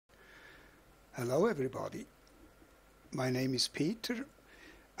Hello everybody, my name is Peter,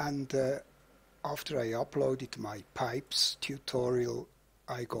 and after I uploaded my pipes tutorial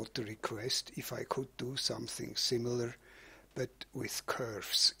I got the request if I could do something similar but with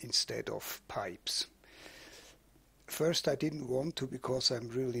curves instead of pipes. First I didn't want to because I'm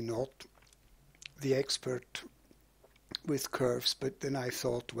really not the expert with curves, but then I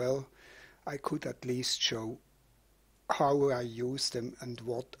thought, well, I could at least show how I use them and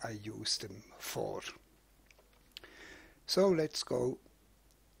what I use them for. So let's go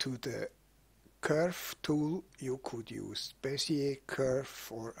to the curve tool. You could use Bezier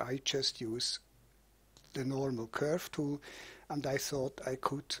curve, or I just use the normal curve tool, and I thought I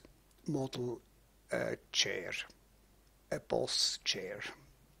could model a chair, a boss chair.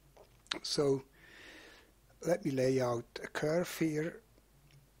 So let me lay out a curve here.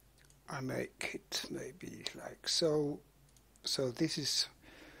 I make it maybe like so. So this is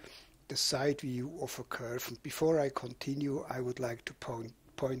the side view of a curve. And before I continue, I would like to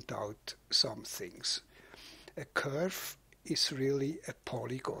point out some things. A curve is really a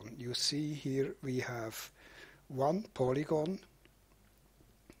polygon. You see here we have one polygon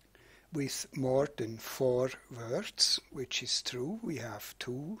with more than 4 verts, which is true. We have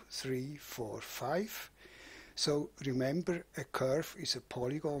 2, 3, 4, 5. So remember, a curve is a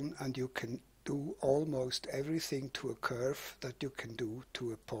polygon, and you can do almost everything to a curve that you can do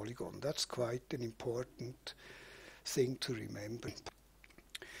to a polygon. That's quite an important thing to remember.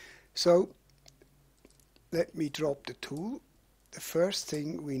 So let me drop the tool. The first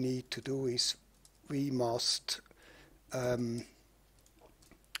thing we need to do is we must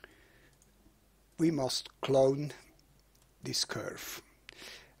clone this curve.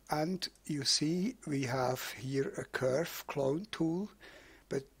 And you see we have here a curve clone tool,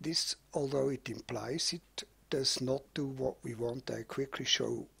 but this, although it implies it, does not do what we want. I quickly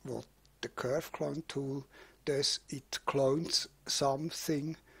show what the curve clone tool does. It clones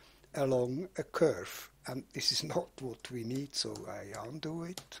something along a curve, and this is not what we need, so I undo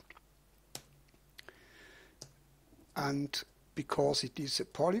it. And because it is a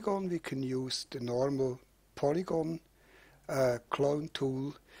polygon, we can use the normal polygon clone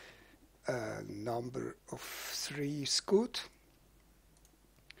tool. Number of 3 is good,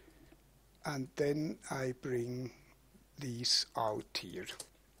 and then I bring these out here.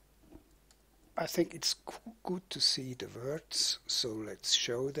 I think it's good to see the words, so let's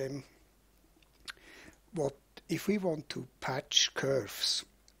show them. What if we want to patch curves?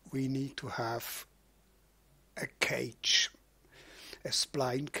 We need to have a cage, a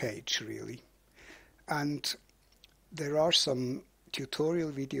spline cage really, and there are some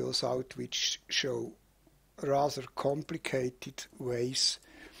tutorial videos out which show rather complicated ways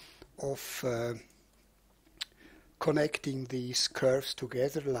of connecting these curves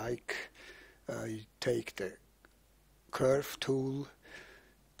together, like you take the curve tool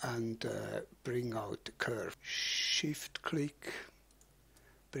and bring out the curve. Shift click,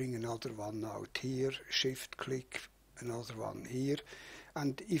 bring another one out here, shift click, another one here,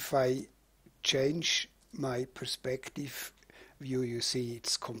 and if I change my perspective view, you see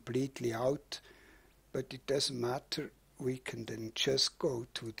it's completely out, but it doesn't matter. We can then just go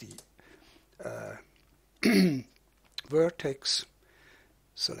to the vertex,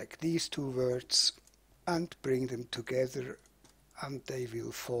 select these 2 verts and bring them together, and they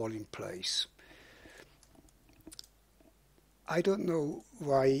will fall in place. I don't know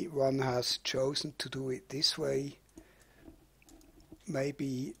why one has chosen to do it this way.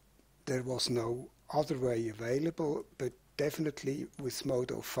 Maybe there was no other way available, but definitely with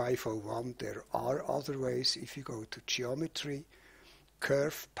Modo 501 there are other ways. If you go to Geometry,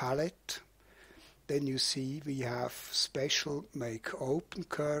 Curve Palette, then you see we have special Make Open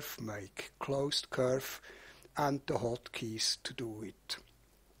Curve, Make Closed Curve, and the hotkeys to do it.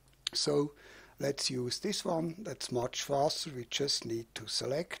 So let's use this one. That's much faster. We just need to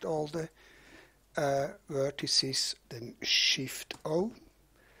select all the vertices, then Shift O.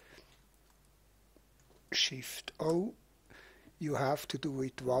 Shift O. You have to do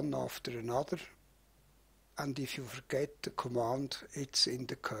it one after another, and if you forget the command, it's in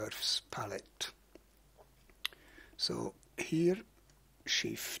the curves palette. So here,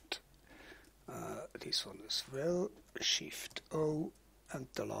 Shift, this one as well, Shift O, and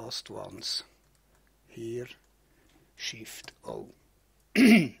the last ones here, Shift O.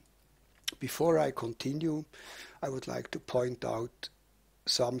 Before I continue, I would like to point out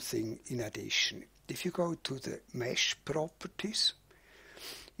something in addition. If you go to the mesh properties,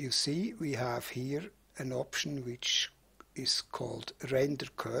 you see we have here an option which is called render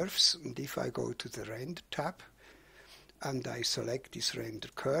curves, and if I go to the render tab and I select these render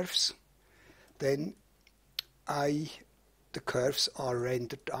curves, then the curves are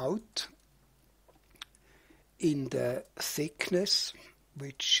rendered out in the thickness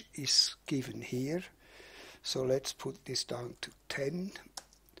which is given here. So let's put this down to 10,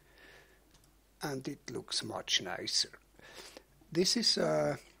 and it looks much nicer. This is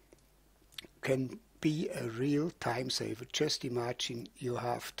can be a real time saver. Just imagine you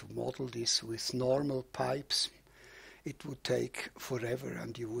have to model this with normal pipes. It would take forever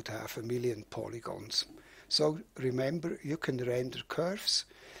and you would have a million polygons. So remember, you can render curves,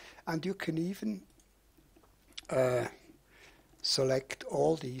 and you can even select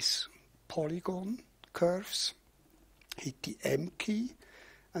all these polygon curves, hit the M key,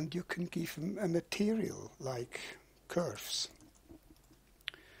 and you can give them a material like curves.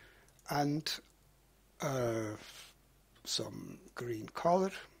 And some green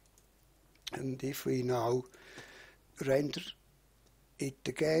color. And if we now render it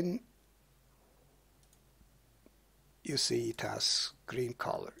again, you see it has green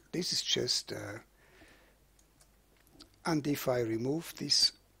color. This is just and if I remove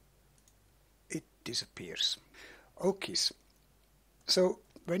this, it disappears. Okay, so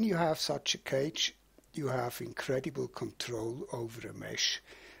when you have such a cage, you have incredible control over a mesh,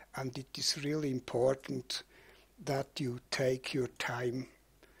 and it is really important that you take your time,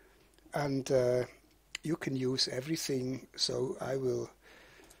 and you can use everything. So I will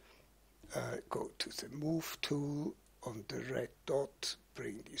go to the move tool on the red dot,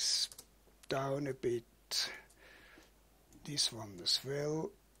 bring this down a bit, this one as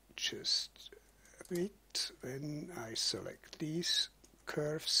well, just a bit. Then I select these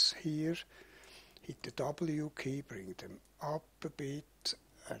curves here, hit the W key, bring them up a bit,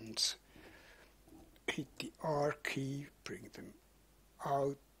 and hit the R key, bring them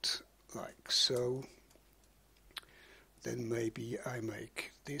out like so. Then maybe I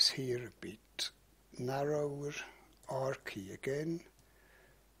make this here a bit narrower, R key again,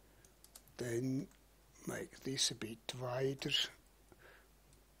 then make this a bit wider,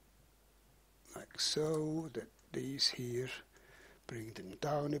 like so, that these here, bring them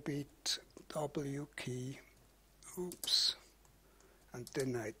down a bit, W key, oops, and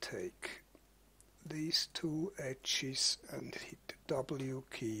then I take these two edges and hit the W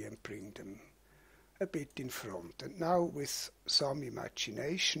key and bring them a bit in front. And now with some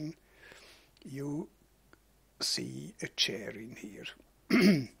imagination you see a chair in here.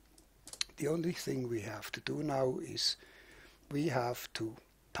 The only thing we have to do now is we have to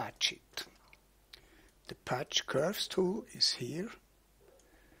patch it. The patch curves tool is here,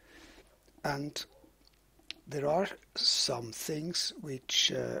 and there are some things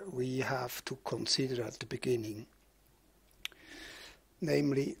which we have to consider at the beginning.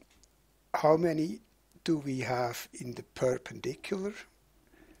 Namely, how many do we have in the perpendicular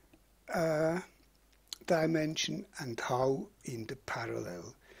dimension and how in the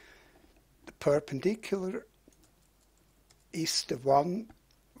parallel. The perpendicular is the one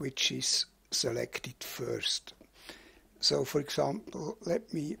which is selected first. So for example,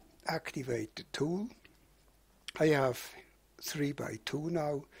 let me activate the tool. I have 3 by 2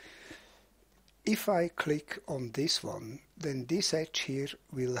 now. If I click on this one, then this edge here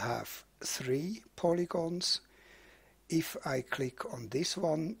will have 3 polygons. If I click on this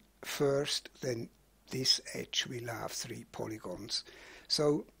one first, then this edge will have 3 polygons.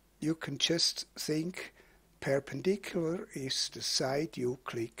 So you can just think perpendicular is the side you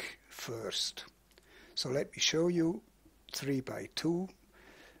click first. So let me show you 3 by 2,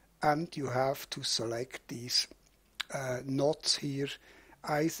 and you have to select these knots here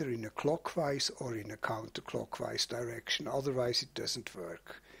either in a clockwise or in a counterclockwise direction, otherwise it doesn't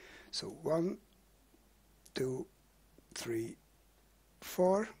work. So 1, 2, 3,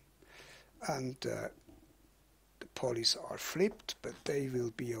 4, and the polys are flipped, but they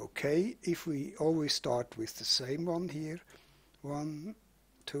will be okay if we always start with the same one here. 1,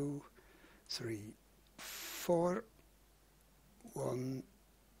 2, 3, 4, 1,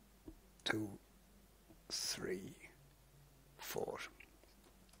 2, 3, 4.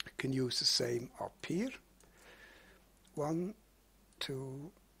 I can use the same up here. 1,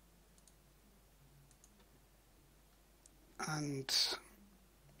 2, and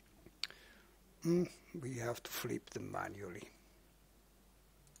we have to flip them manually.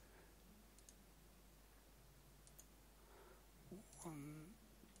 1,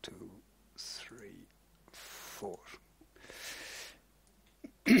 2, 3, 4.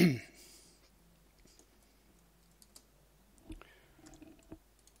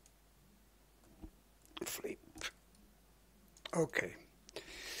 Flip. Okay.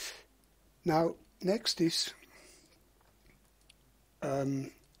 Now next is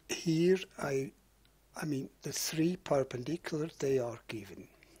here I mean the three perpendicular, they are given.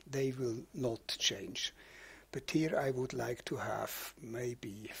 They will not change. But here I would like to have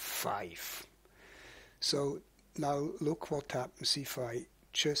maybe 5. So now look what happens if I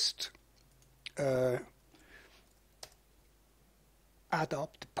just add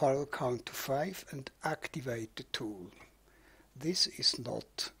up the parallel count to 5 and activate the tool. This is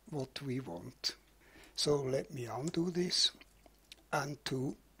not what we want. So let me undo this, and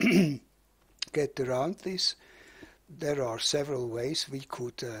to get around this, there are several ways. We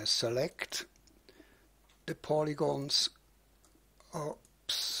could select the polygons,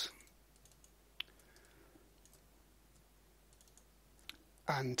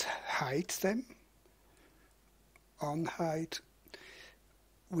 and hide them, unhide.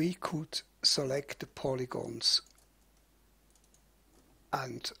 We could select the polygons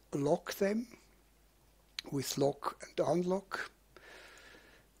and lock them with lock and unlock.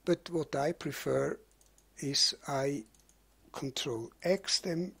 But what I prefer is I Control X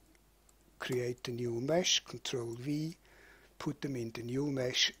them, create a new mesh, Control V, put them in the new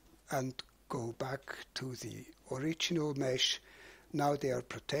mesh and go back to the original mesh. Now they are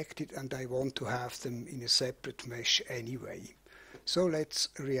protected and I want to have them in a separate mesh anyway. So let's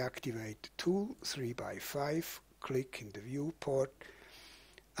reactivate the tool, 3x5, click in the viewport,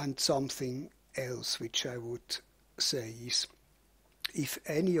 and something else which I would say is, if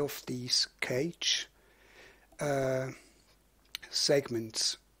any of these cage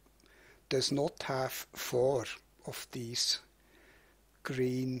segments does not have 4 of these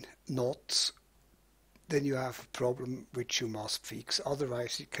green knots, then you have a problem which you must fix.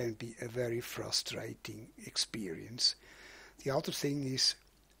 Otherwise it can be a very frustrating experience. The other thing is,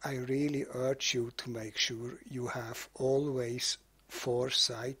 I really urge you to make sure you have always 4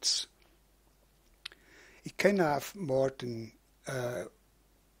 sides. It can have more than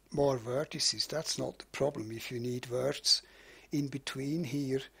more vertices, that's not the problem. If you need verts in between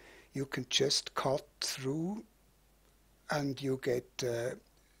here, you can just cut through and you get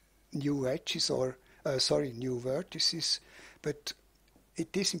new edges, or new vertices. But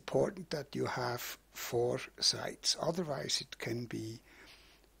it is important that you have 4 sides, otherwise it can be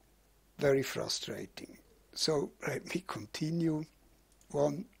very frustrating. So let me continue.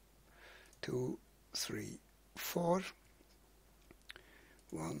 1, 2, 3, 4.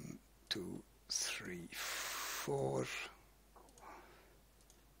 1, 2, 3, 4.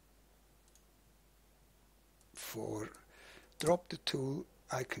 4. Drop the tool.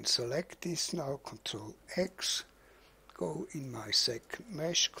 I can select this now, Control X, go in my second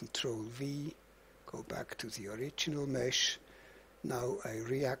mesh, Control V, go back to the original mesh. Now I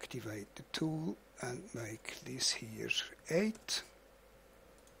reactivate the tool and make this here 8.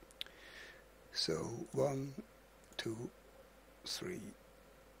 So 1, 2, 3,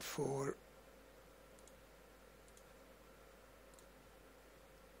 4,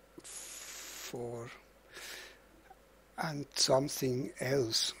 4, and something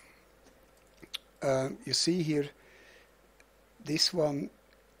else. You see here, this one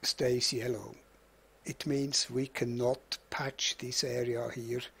stays yellow. It means we cannot patch this area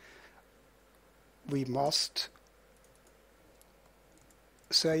here. We must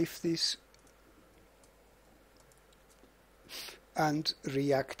save this and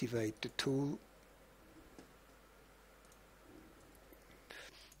reactivate the tool.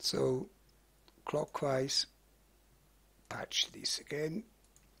 So clockwise, patch this again,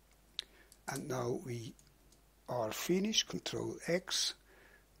 and now we are finished. Control X,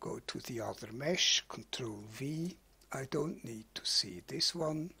 go to the other mesh, Control V. I don't need to see this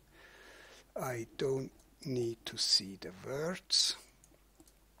one. I don't need to see the words.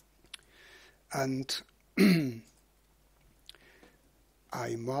 And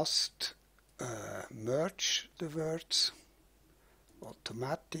I must merge the words,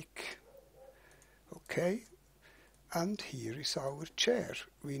 automatic, okay. And here is our chair.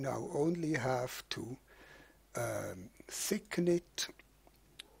 We now only have to thicken it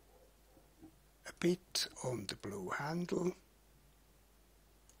a bit on the blue handle,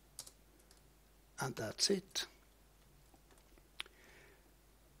 and that's it.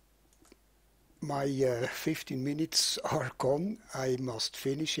 My 15 minutes are gone. I must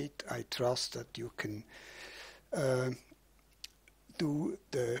finish it. I trust that you can do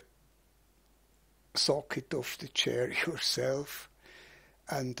the socket of the chair yourself.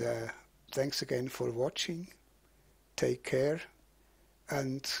 And thanks again for watching. Take care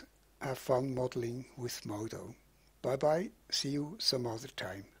and have fun modeling with Modo. Bye bye. See you some other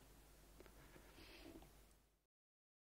time.